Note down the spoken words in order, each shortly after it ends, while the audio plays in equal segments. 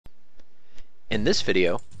In this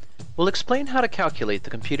video, we'll explain how to calculate the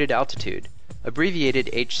computed altitude, abbreviated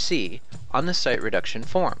HC, on the site reduction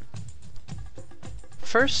form.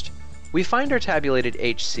 First, we find our tabulated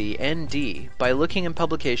HC and D by looking in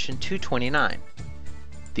publication 229.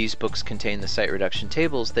 These books contain the site reduction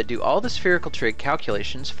tables that do all the spherical trig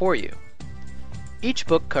calculations for you. Each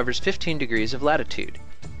book covers 15 degrees of latitude,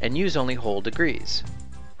 and use only whole degrees.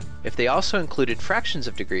 If they also included fractions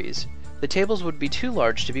of degrees, the tables would be too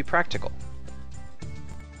large to be practical.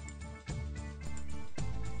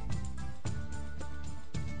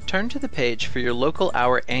 Turn to the page for your local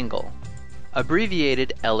hour angle,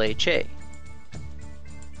 abbreviated LHA.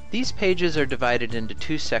 These pages are divided into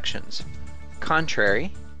two sections,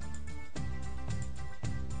 contrary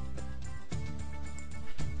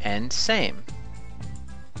and same.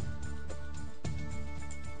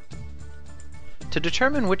 To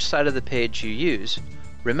determine which side of the page you use,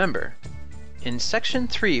 remember, in section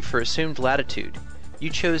 3 for assumed latitude, you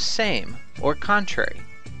chose same or contrary.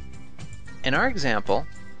 In our example,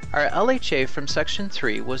 our LHA from section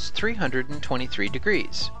 3 was 323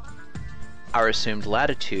 degrees. Our assumed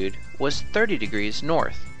latitude was 30 degrees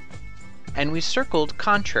north, and we circled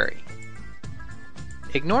contrary.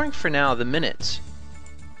 Ignoring for now the minutes,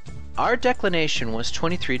 our declination was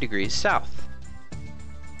 23 degrees south.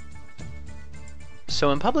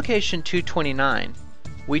 So in publication 229,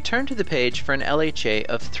 we turn to the page for an LHA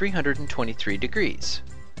of 323 degrees.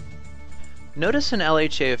 Notice an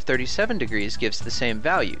LHA of 37 degrees gives the same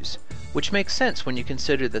values, which makes sense when you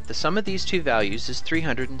consider that the sum of these two values is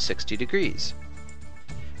 360 degrees.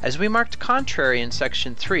 As we marked contrary in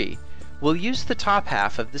section 3, we'll use the top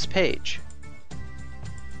half of this page.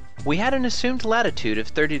 We had an assumed latitude of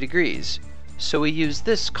 30 degrees, so we use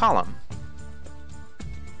this column.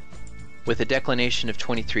 With a declination of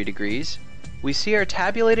 23 degrees, we see our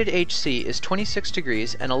tabulated HC is 26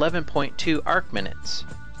 degrees and 11.2 arc minutes,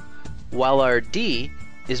 while our D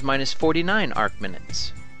is minus 49 arc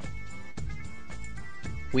minutes.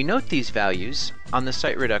 We note these values on the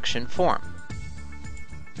site reduction form.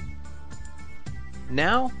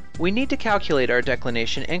 Now, we need to calculate our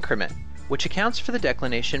declination increment, which accounts for the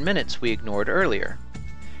declination minutes we ignored earlier.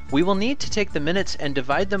 We will need to take the minutes and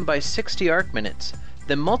divide them by 60 arc minutes,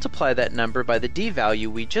 then multiply that number by the D value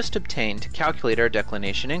we just obtained to calculate our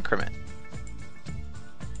declination increment.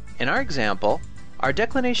 In our example, our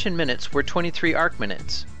declination minutes were 23 arc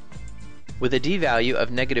minutes. With a D value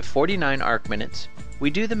of negative 49 arc minutes,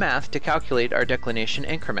 we do the math to calculate our declination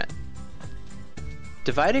increment.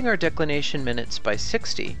 Dividing our declination minutes by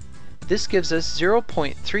 60, this gives us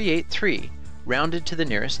 0.383 rounded to the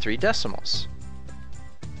nearest 3 decimals.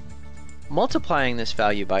 Multiplying this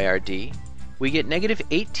value by our D, we get negative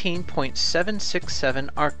 18.767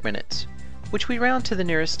 arc minutes, which we round to the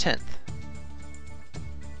nearest tenth.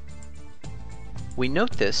 We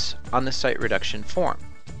note this on the site reduction form.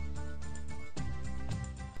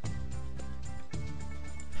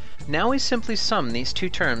 Now we simply sum these two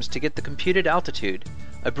terms to get the computed altitude,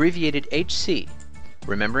 abbreviated HC,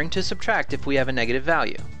 remembering to subtract if we have a negative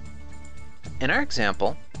value. In our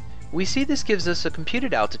example, we see this gives us a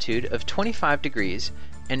computed altitude of 25 degrees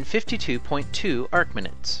and 52.2 arc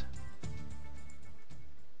minutes.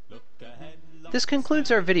 This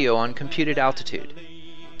concludes our video on computed altitude.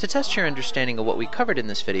 To test your understanding of what we covered in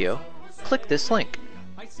this video, click this link.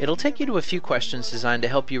 It'll take you to a few questions designed to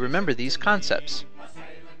help you remember these concepts.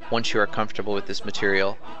 Once you are comfortable with this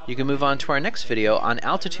material, you can move on to our next video on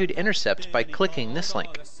altitude intercept by clicking this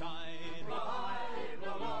link.